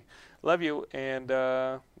hear me. Love you, and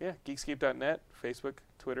Geekscape.net, Facebook,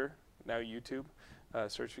 Twitter, now YouTube.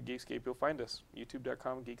 Search for Geekscape, you'll find us.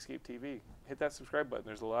 YouTube.com, Geekscape TV. Hit that subscribe button.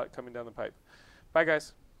 There's a lot coming down the pipe. Bye,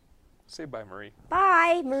 guys. Say bye, Marie.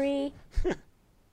 Bye, Marie.